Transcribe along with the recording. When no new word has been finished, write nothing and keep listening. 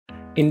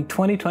In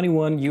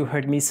 2021, you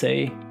heard me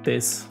say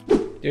this: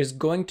 there's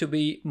going to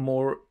be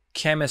more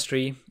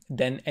chemistry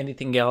than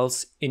anything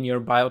else in your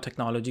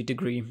biotechnology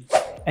degree.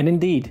 And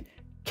indeed,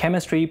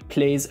 chemistry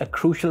plays a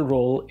crucial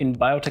role in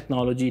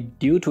biotechnology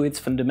due to its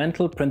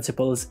fundamental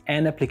principles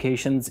and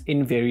applications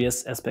in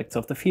various aspects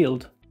of the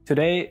field.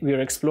 Today, we are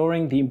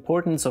exploring the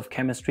importance of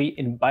chemistry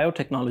in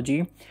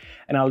biotechnology,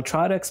 and I'll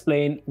try to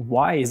explain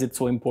why is it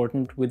so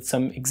important with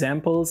some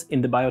examples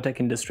in the biotech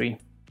industry.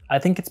 I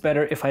think it's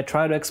better if I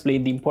try to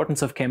explain the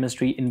importance of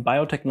chemistry in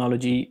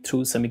biotechnology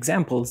through some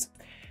examples.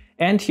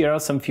 And here are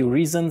some few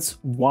reasons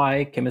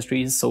why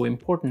chemistry is so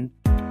important.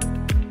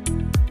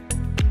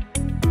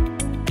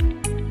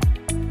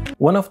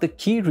 One of the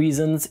key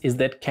reasons is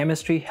that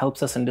chemistry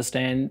helps us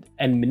understand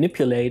and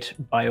manipulate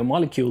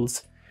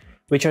biomolecules,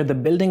 which are the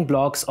building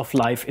blocks of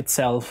life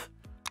itself.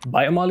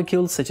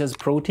 Biomolecules such as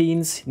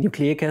proteins,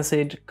 nucleic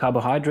acid,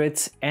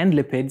 carbohydrates, and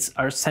lipids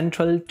are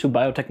central to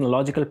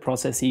biotechnological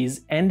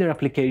processes and their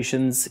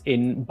applications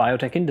in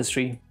biotech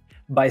industry.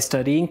 By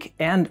studying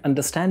and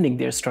understanding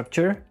their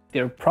structure,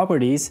 their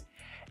properties,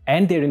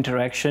 and their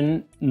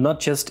interaction, not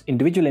just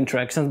individual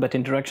interactions, but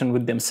interaction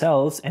with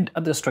themselves and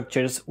other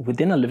structures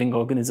within a living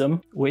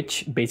organism,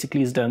 which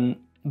basically is done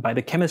by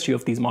the chemistry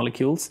of these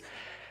molecules,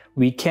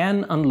 we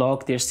can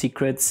unlock their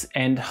secrets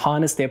and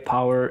harness their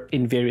power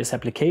in various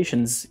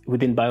applications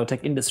within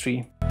biotech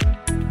industry.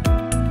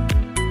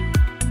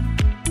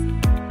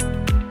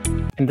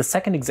 And the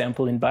second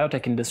example in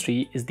biotech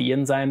industry is the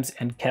enzymes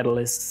and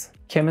catalysts.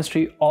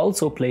 Chemistry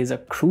also plays a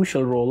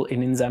crucial role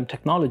in enzyme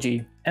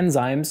technology.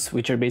 Enzymes,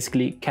 which are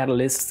basically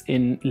catalysts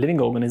in living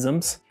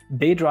organisms,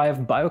 they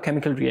drive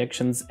biochemical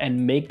reactions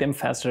and make them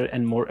faster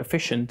and more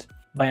efficient.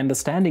 By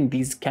understanding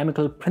these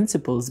chemical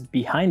principles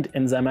behind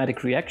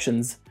enzymatic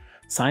reactions,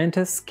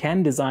 scientists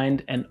can design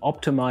and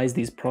optimize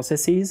these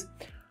processes,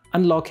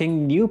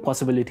 unlocking new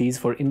possibilities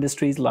for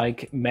industries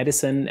like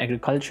medicine,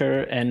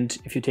 agriculture, and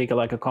if you take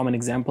a common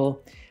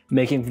example,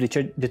 making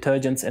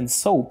detergents and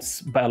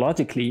soaps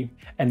biologically.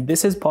 And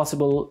this is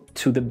possible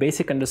through the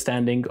basic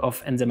understanding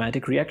of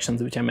enzymatic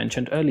reactions, which I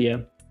mentioned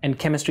earlier. And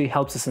chemistry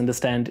helps us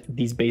understand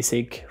these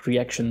basic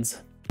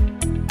reactions.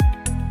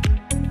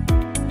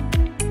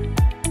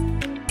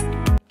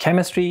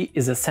 Chemistry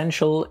is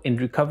essential in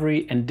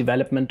recovery and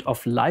development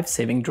of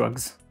life-saving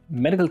drugs.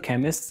 Medical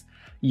chemists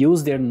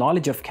use their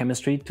knowledge of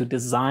chemistry to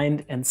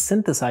design and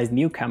synthesize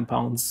new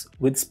compounds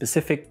with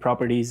specific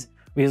properties,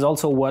 which is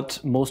also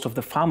what most of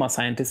the pharma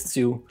scientists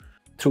do.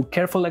 Through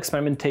careful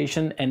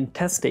experimentation and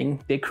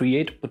testing, they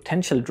create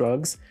potential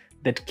drugs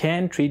that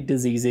can treat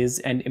diseases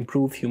and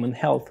improve human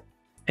health.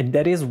 And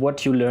that is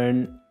what you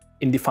learn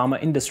in the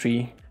pharma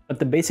industry. But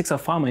the basics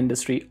of pharma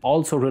industry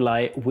also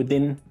rely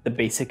within the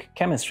basic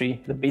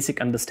chemistry, the basic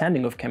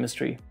understanding of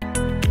chemistry.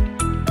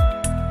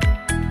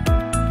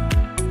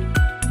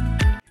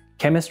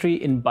 Chemistry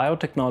in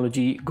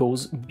biotechnology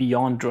goes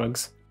beyond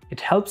drugs. It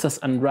helps us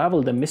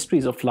unravel the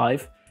mysteries of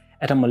life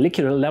at a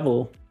molecular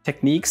level.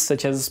 Techniques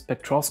such as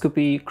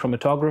spectroscopy,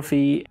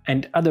 chromatography,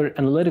 and other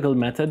analytical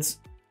methods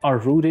are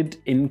rooted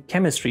in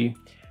chemistry,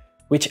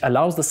 which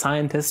allows the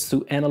scientists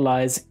to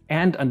analyze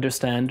and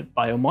understand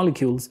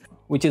biomolecules,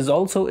 which is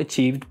also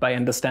achieved by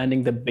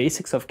understanding the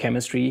basics of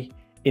chemistry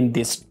in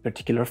this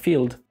particular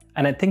field.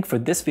 And I think for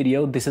this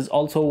video, this is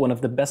also one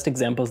of the best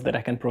examples that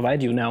I can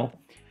provide you now.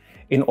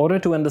 In order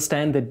to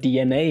understand the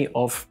DNA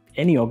of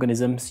any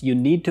organisms, you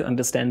need to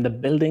understand the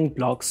building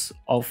blocks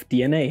of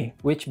DNA,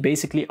 which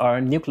basically are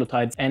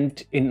nucleotides.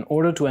 And in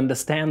order to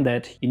understand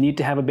that, you need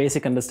to have a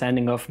basic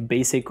understanding of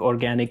basic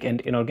organic and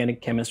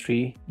inorganic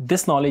chemistry.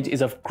 This knowledge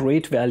is of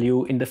great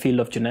value in the field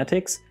of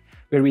genetics,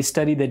 where we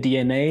study the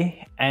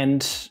DNA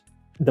and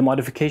the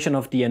modification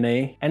of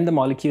DNA and the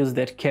molecules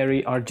that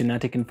carry our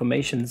genetic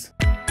informations.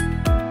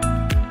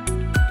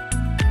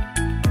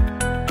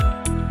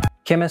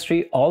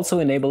 Chemistry also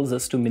enables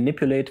us to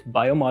manipulate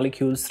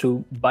biomolecules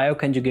through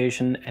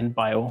bioconjugation and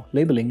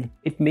biolabeling.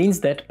 It means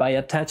that by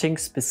attaching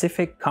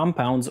specific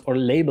compounds or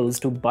labels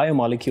to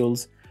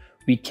biomolecules,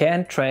 we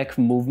can track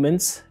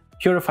movements,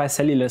 purify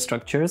cellular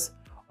structures,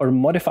 or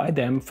modify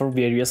them for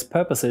various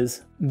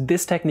purposes.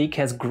 This technique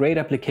has great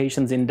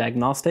applications in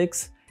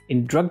diagnostics,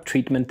 in drug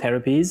treatment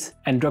therapies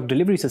and drug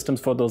delivery systems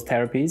for those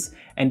therapies,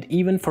 and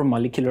even for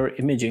molecular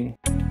imaging.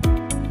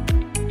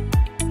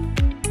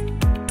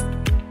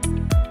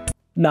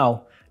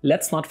 Now,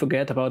 let's not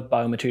forget about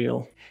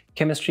biomaterial.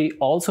 Chemistry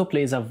also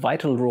plays a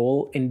vital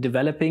role in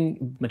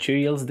developing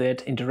materials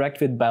that interact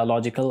with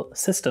biological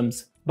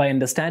systems. By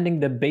understanding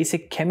the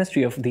basic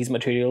chemistry of these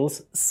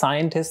materials,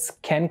 scientists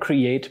can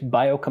create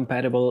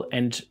biocompatible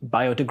and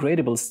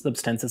biodegradable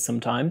substances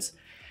sometimes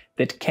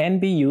that can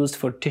be used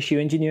for tissue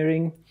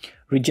engineering,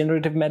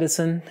 regenerative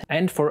medicine,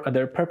 and for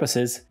other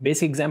purposes.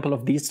 Basic example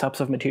of these types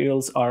of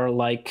materials are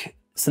like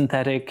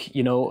synthetic,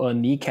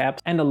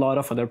 kneecaps and a lot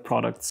of other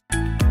products.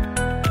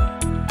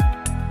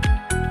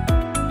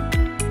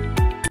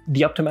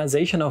 The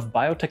optimization of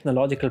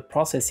biotechnological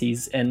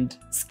processes and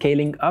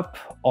scaling up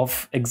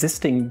of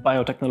existing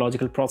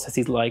biotechnological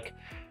processes like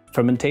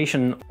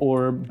Fermentation,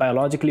 or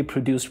biologically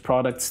produced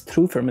products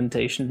through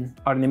fermentation,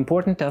 are an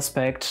important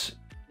aspect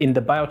in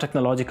the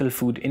biotechnological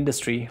food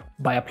industry.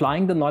 By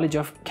applying the knowledge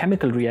of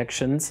chemical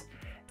reactions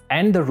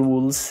and the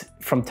rules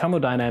from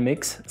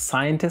thermodynamics,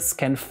 scientists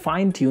can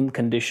fine-tune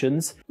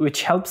conditions,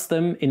 which helps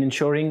them in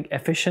ensuring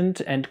efficient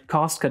and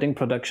cost-cutting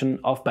production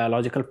of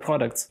biological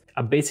products.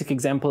 A basic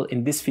example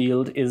in this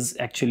field is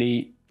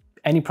actually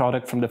any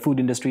product from the food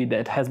industry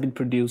that has been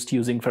produced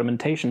using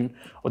fermentation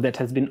or that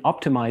has been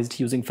optimized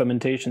using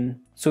fermentation.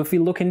 So if we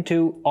look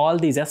into all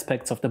these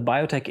aspects of the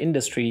biotech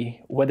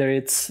industry, whether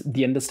it's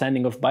the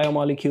understanding of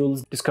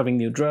biomolecules, discovering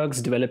new drugs,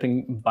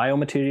 developing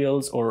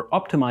biomaterials, or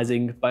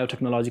optimizing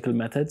biotechnological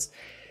methods,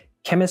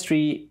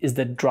 chemistry is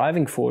the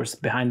driving force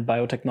behind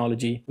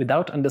biotechnology.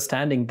 Without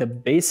understanding the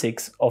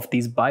basics of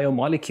these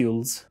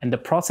biomolecules and the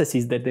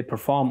processes that they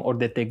perform or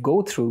that they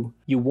go through,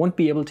 you won't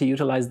be able to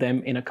utilize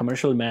them in a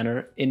commercial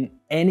manner in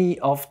any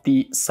of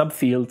the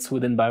subfields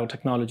within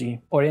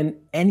biotechnology or in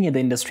any other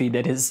industry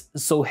that is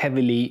so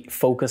heavily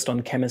focused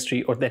on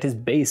chemistry or that is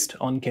based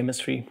on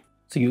chemistry.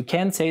 So you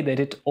can say that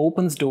it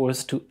opens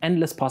doors to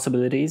endless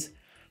possibilities,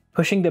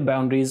 pushing the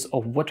boundaries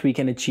of what we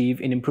can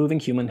achieve in improving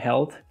human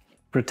health,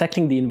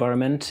 protecting the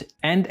environment,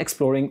 and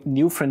exploring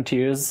new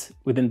frontiers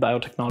within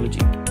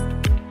biotechnology.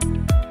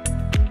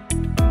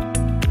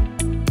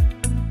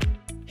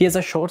 Here's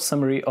a short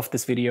summary of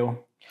this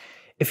video.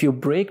 If you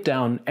break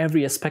down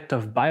every aspect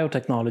of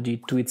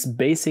biotechnology to its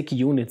basic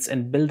units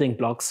and building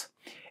blocks,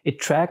 it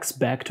tracks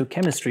back to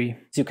chemistry.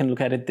 So you can look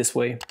at it this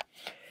way.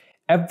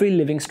 Every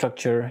living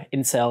structure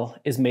in cell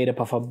is made up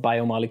of a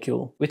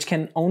biomolecule, which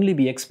can only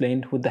be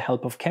explained with the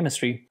help of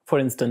chemistry. For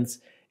instance,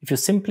 if you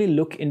simply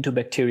look into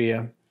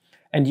bacteria,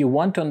 and you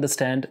want to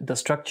understand the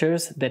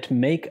structures that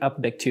make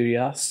up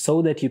bacteria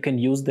so that you can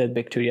use that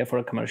bacteria for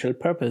a commercial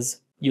purpose.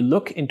 You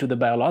look into the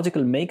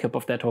biological makeup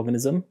of that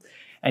organism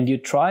and you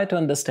try to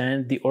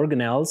understand the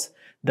organelles,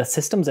 the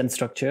systems and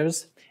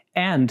structures,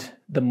 and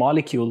the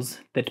molecules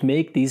that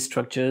make these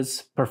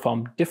structures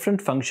perform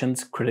different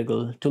functions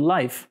critical to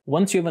life.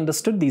 Once you've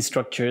understood these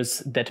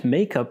structures that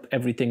make up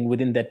everything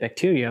within that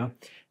bacteria,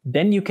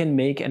 then you can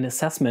make an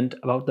assessment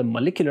about the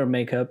molecular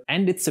makeup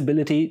and its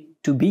ability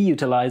to be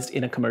utilized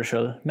in a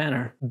commercial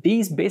manner.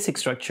 These basic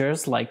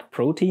structures like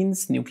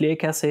proteins,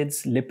 nucleic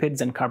acids,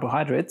 lipids, and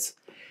carbohydrates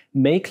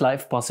make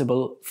life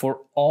possible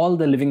for all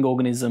the living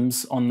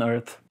organisms on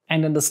Earth.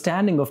 And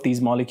understanding of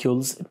these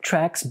molecules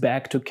tracks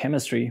back to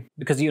chemistry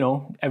because,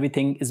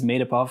 everything is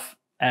made up of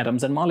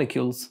atoms and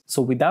molecules.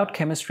 So without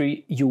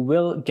chemistry, you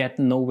will get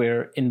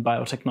nowhere in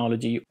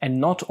biotechnology. And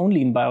not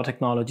only in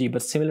biotechnology,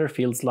 but similar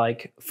fields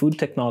like food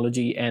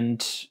technology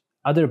and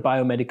other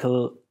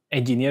biomedical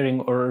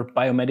engineering or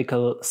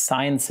biomedical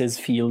sciences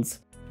fields.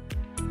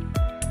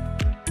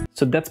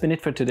 So that's been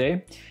it for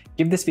today.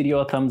 Give this video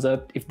a thumbs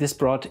up if this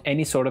brought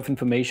any sort of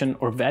information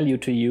or value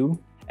to you.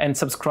 And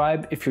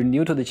subscribe if you're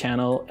new to the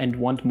channel and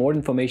want more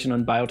information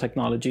on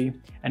biotechnology.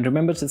 And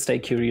remember to stay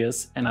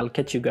curious, and I'll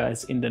catch you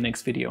guys in the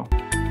next video.